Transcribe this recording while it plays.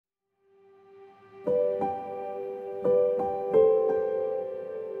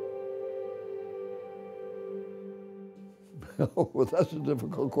Oh, well, that's a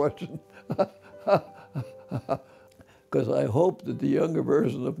difficult question. Because I hope that the younger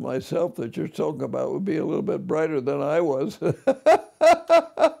version of myself that you're talking about would be a little bit brighter than I was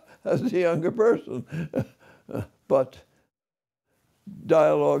as a younger person. But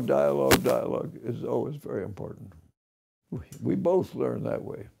dialogue is always very important. We both learn that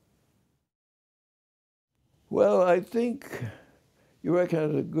way. Well, I think you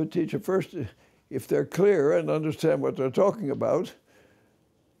recognize a good teacher first if they're clear and understand what they're talking about,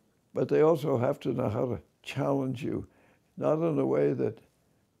 but they also have to know how to challenge you, not in a way that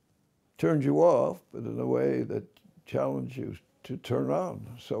turns you off, but in a way that challenges you to turn on.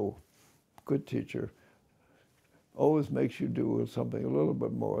 So a good teacher always makes you do something a little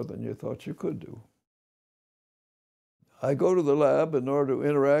bit more than you thought you could do. I go to the lab in order to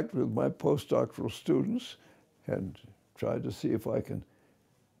interact with my postdoctoral students and try to see if I can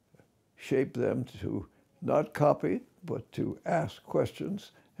shape them to not copy, but to ask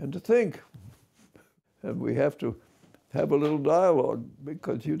questions and to think. And we have to have a little dialogue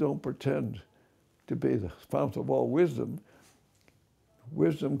because you don't pretend to be the fount of all wisdom.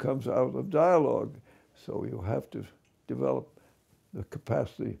 Wisdom comes out of dialogue, so you have to develop the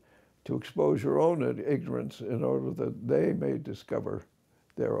capacity to expose your own ignorance in order that they may discover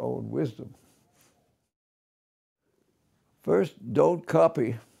their own wisdom. First, don't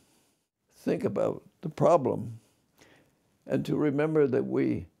copy. Think about the problem, and to remember that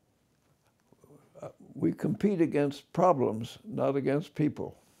we compete against problems, not against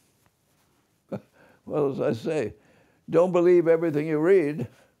people. Well, as I say, don't believe everything you read,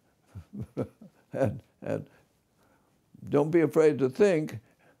 and don't be afraid to think,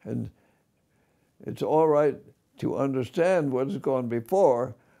 and it's all right to understand what has gone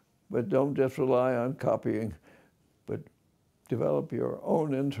before, but don't just rely on copying, but develop your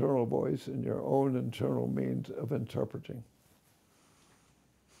own internal voice and your own internal means of interpreting.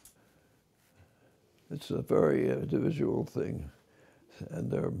 It's a very individual thing, and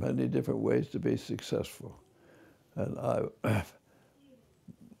there are many different ways to be successful. And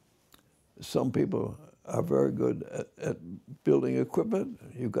some people are very good at building equipment.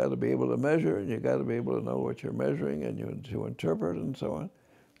 You've got to be able to measure, and you've got to be able to know what you're measuring and to interpret and so on.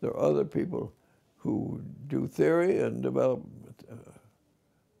 There are other people who do theory and develop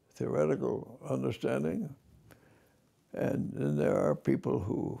theoretical understanding. And then there are people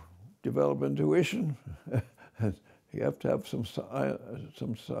who develop intuition. And you have to have some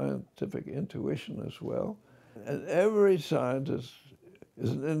scientific intuition as well. And every scientist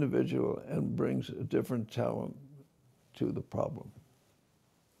is an individual and brings a different talent to the problem.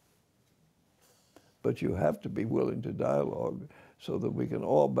 But you have to be willing to dialogue so that we can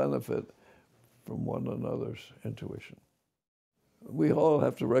all benefit from one another's intuition. We all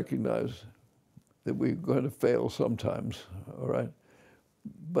have to recognize that we're going to fail sometimes, all right?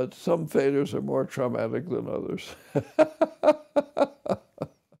 But some failures are more traumatic than others.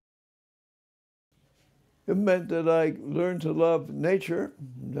 It meant that I learned to love nature,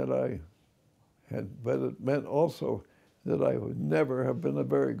 but it meant also that I would never have been a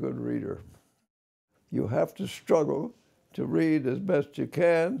very good reader. You have to struggle to read as best you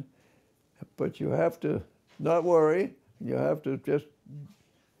can, but you have to not worry. You have to just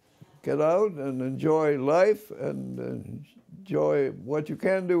get out and enjoy life and enjoy what you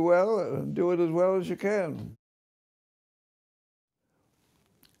can do well and do it as well as you can.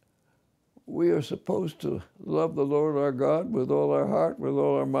 We are supposed to love the Lord our God with all our heart, with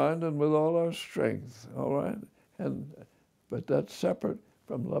all our mind, and with all our strength, all right? But that's separate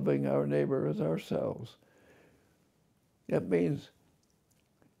from loving our neighbor as ourselves. That means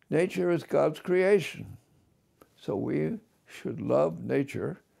nature is God's creation. So we should love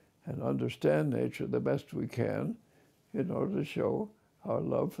nature and understand nature the best we can in order to show our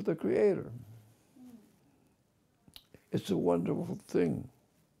love for the Creator. It's a wonderful thing.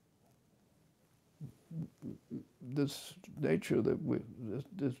 This nature that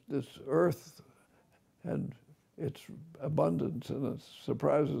this earth and its abundance and its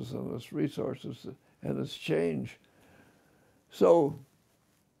surprises and its resources and its change. So,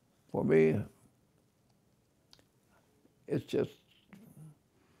 for me, it's just,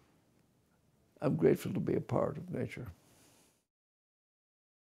 I'm grateful to be a part of nature.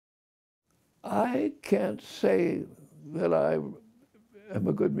 I can't say that I am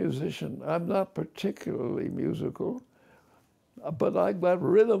a good musician. I'm not particularly musical, but I got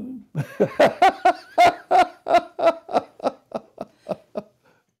rhythm.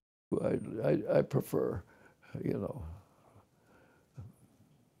 I prefer, you know,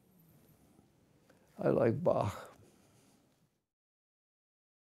 I like Bach.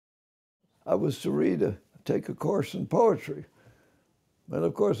 I was to take a course in poetry. And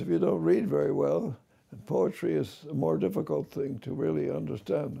of course, if you don't read very well, poetry is a more difficult thing to really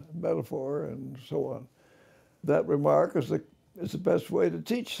understand, metaphor and so on. That remark is the best way to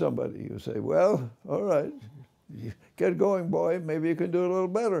teach somebody. You say, well, all right, get going, boy. Maybe you can do it a little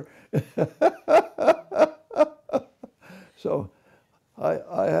better. So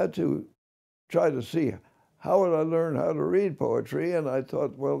I had to try to see how would I learn how to read poetry, and I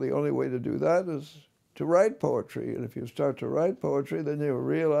thought, well, the only way to do that is to write poetry. And if you start to write poetry, then you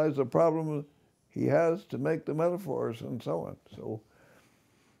realize the problem he has to make the metaphors and so on. So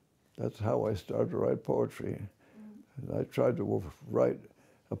that's how I started to write poetry. And I tried to write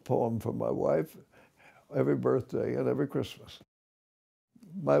a poem for my wife every birthday and every Christmas.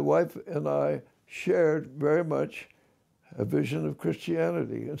 My wife and I shared very much a vision of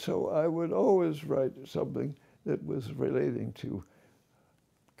Christianity, and so I would always write something that was relating to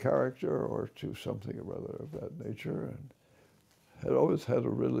character or to something or other of that nature, and had always had a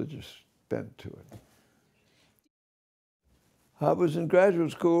religious bent to it. I was in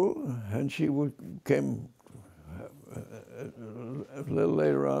graduate school, and she came a little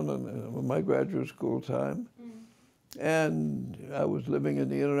later on in my graduate school time. And I was living in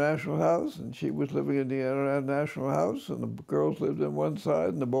the International House, and she was living in the International House, and the girls lived on one side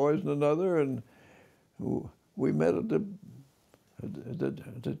and the boys in another, and we met at the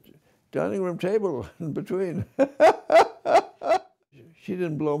dining room table in between. She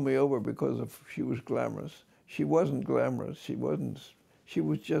didn't blow me over because she was glamorous. She wasn't glamorous. She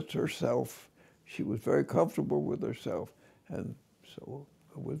was just herself. She was very comfortable with herself, and so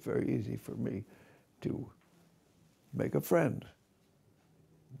it was very easy for me to make a friend.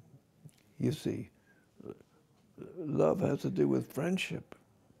 You see, love has to do with friendship.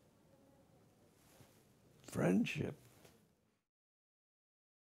 Friendship.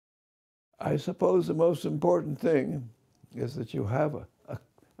 I suppose the most important thing is that you have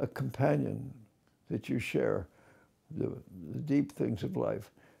a companion that you share the deep things of life.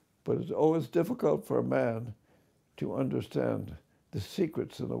 But it's always difficult for a man to understand the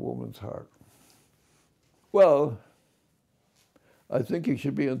secrets in a woman's heart. Well, I think you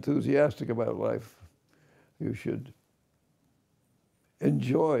should be enthusiastic about life. You should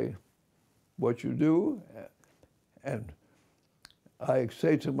enjoy what you do. And I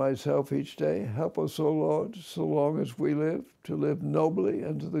say to myself each day, help us, O Lord, so long as we live, to live nobly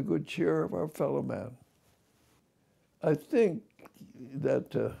and to the good cheer of our fellow man. I think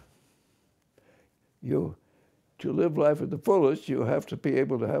that to live life at the fullest, you have to be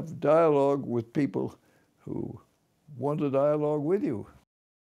able to have dialogue with people who want to dialogue with you.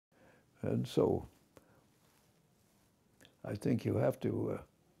 And so I think you have to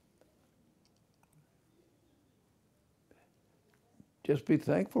just be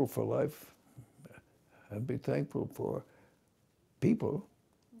thankful for life and be thankful for people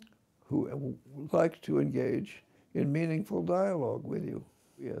who like to engage in meaningful dialogue with you.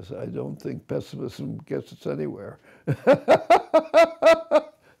 Yes, I don't think pessimism gets us anywhere.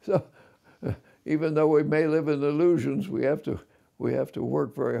 So even though we may live in illusions, we have to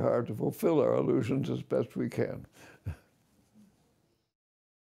work very hard to fulfill our illusions as best we can.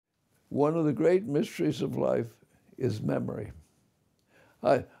 One of the great mysteries of life is memory.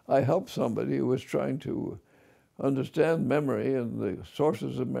 I helped somebody who was trying to understand memory and the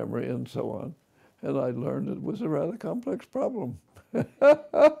sources of memory and so on, and I learned it was a rather complex problem.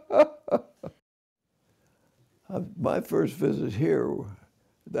 My first visit here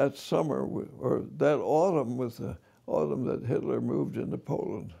that summer, or that autumn, was the autumn that Hitler moved into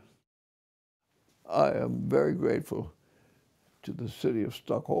Poland. I am very grateful to the city of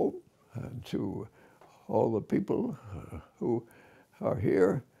Stockholm and to all the people who are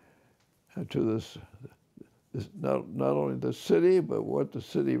here, and to this not only the city, but what the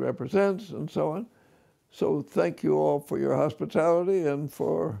city represents and so on. So thank you all for your hospitality and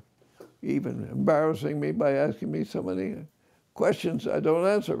for even embarrassing me by asking me so many questions I don't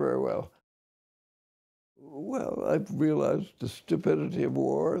answer very well. Well, I've realized the stupidity of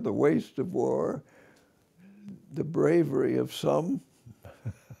war, the waste of war, the bravery of some,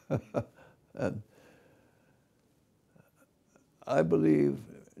 and I believe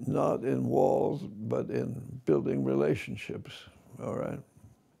not in walls, but in building relationships, all right?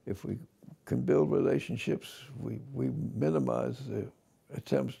 If we can build relationships, we minimize the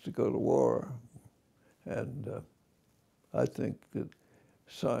attempts to go to war. And I think that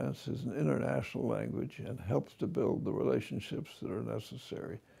science is an international language and helps to build the relationships that are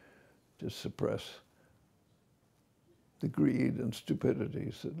necessary to suppress the greed and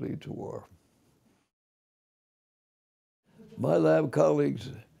stupidities that lead to war. My lab colleagues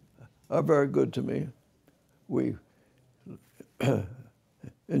are very good to me.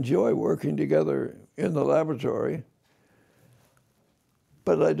 enjoy working together in the laboratory,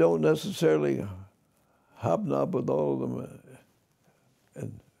 but I don't necessarily hobnob with all of them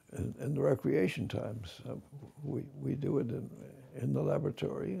in the recreation times. We do it in the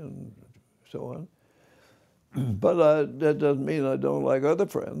laboratory and so on. But that doesn't mean I don't like other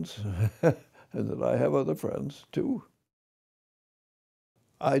friends, and that I have other friends too.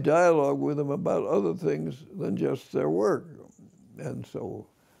 I dialogue with them about other things than just their work. And so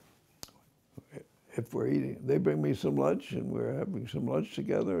if we're eating, they bring me some lunch and we're having some lunch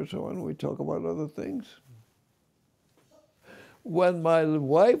together and so on, we talk about other things. When my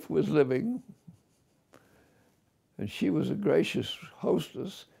wife was living, and she was a gracious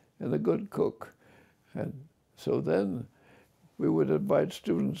hostess and a good cook, and so then we would invite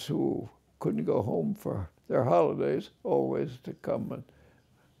students who couldn't go home for their holidays always to come and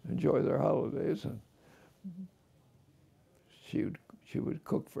enjoy their holidays, and she would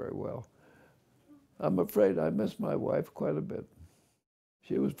cook very well. I'm afraid I miss my wife quite a bit.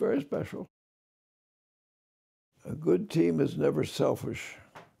 She was very special. A good team is never selfish.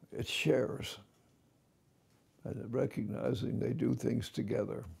 It shares, and recognizing they do things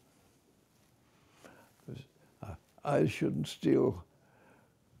together. I shouldn't steal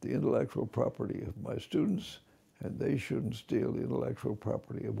the intellectual property of my students, and they shouldn't steal the intellectual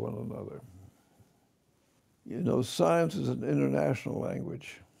property of one another. You know, science is an international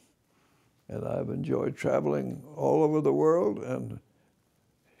language, and I've enjoyed traveling all over the world and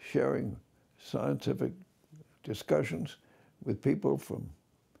sharing scientific discussions with people from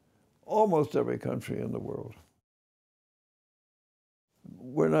almost every country in the world.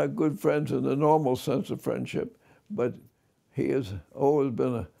 We're not good friends in the normal sense of friendship, but he has always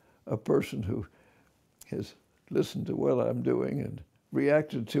been a person who has listened to what I'm doing and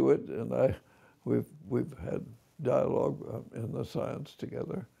reacted to it, and we've had dialogue in the science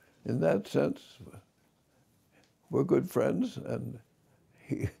together. In that sense, we're good friends, and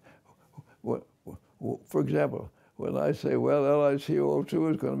for example, when I say, well,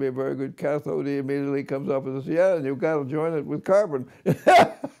 LiCO2 is going to be a very good cathode, he immediately comes up and says, yeah, and you've got to join it with carbon.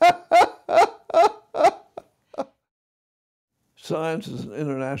 Science is an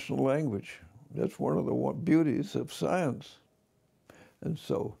international language. That's one of the beauties of science. And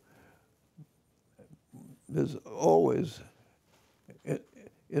so there's always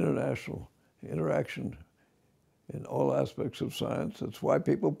international interaction in all aspects of science. That's why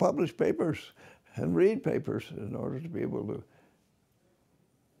people publish papers and read papers, in order to be able to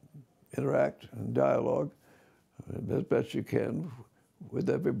interact and dialogue as best you can with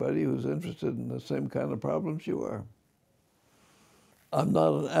everybody who's interested in the same kind of problems you are. I'm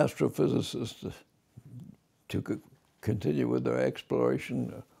not an astrophysicist to continue with their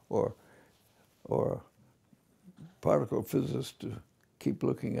exploration, or particle physicist to keep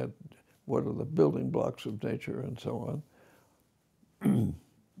looking at what are the building blocks of nature and so on.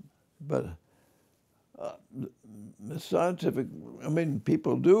 But the scientific, I mean,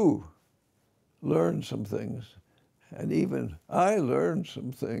 people do learn some things, and even I learned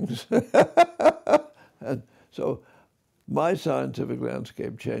some things. And so my scientific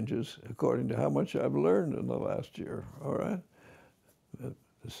landscape changes according to how much I've learned in the last year, all right?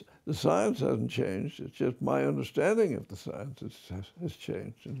 The science hasn't changed, it's just my understanding of the science has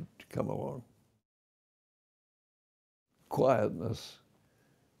changed and come along. Quietness.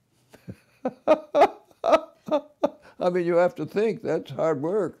 I mean, you have to think, that's hard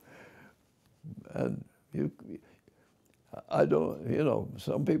work. And I don't, you know,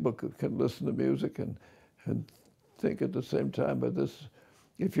 some people can listen to music and think at the same time, but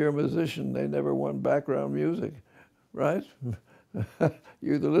if you're a musician, they never want background music, right?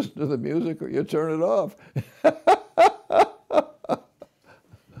 You either listen to the music or you turn it off.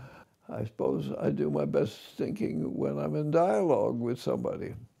 I suppose I do my best thinking when I'm in dialogue with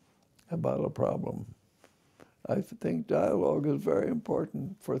somebody about a problem. I think dialogue is very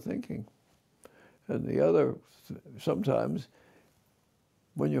important for thinking. And the other, sometimes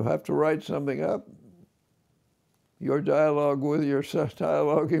when you have to write something up, you're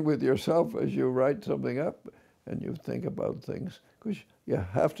dialoguing with yourself as you write something up, and you think about things, because you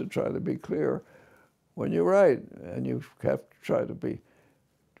have to try to be clear when you write, and you have to try to be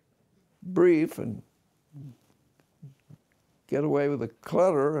brief and get away with the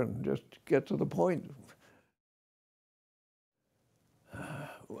clutter and just get to the point.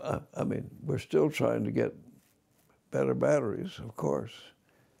 I mean, we're still trying to get better batteries, of course,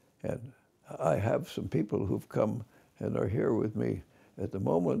 and I have some people who've come and are here with me at the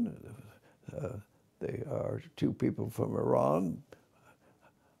moment. They are two people from Iran,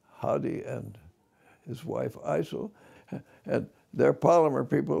 Hadi and his wife Aisel, and they're polymer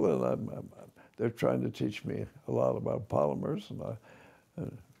people, and they're trying to teach me a lot about polymers.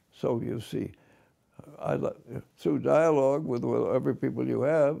 And so you see, through dialogue with every people you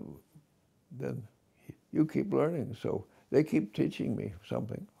have, then you keep learning. So they keep teaching me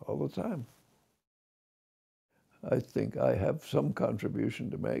something all the time. I think I have some contribution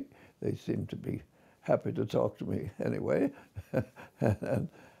to make. They seem to be happy to talk to me anyway, and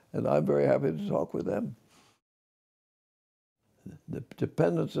I'm very happy to talk with them. The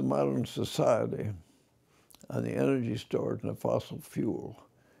dependence of modern society on the energy stored in a fossil fuel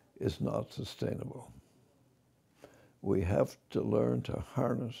is not sustainable. We have to learn to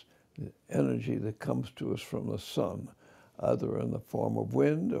harness the energy that comes to us from the sun, either in the form of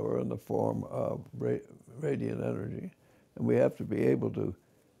wind or in the form of radiant energy. And we have to be able to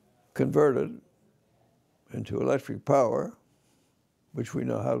convert it into electric power, which we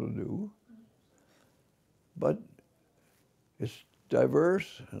know how to do. But it's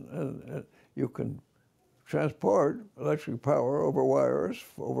diverse, and you can transport electric power over wires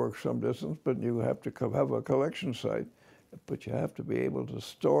over some distance, but you have to have a collection site. But you have to be able to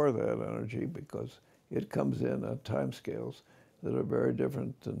store that energy because it comes in at timescales that are very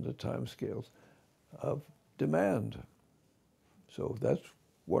different than the timescales of demand. So that's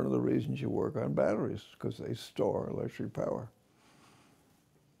one of the reasons you work on batteries, because they store electric power.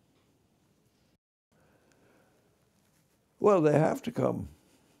 Well, they have to come.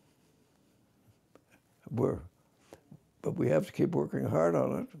 But we have to keep working hard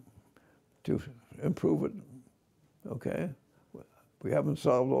on it to improve it, okay? We haven't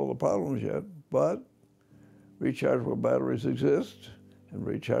solved all the problems yet, but rechargeable batteries exist, and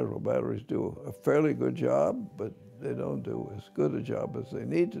rechargeable batteries do a fairly good job, but they don't do as good a job as they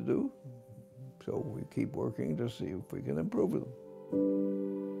need to do. So we keep working to see if we can improve them.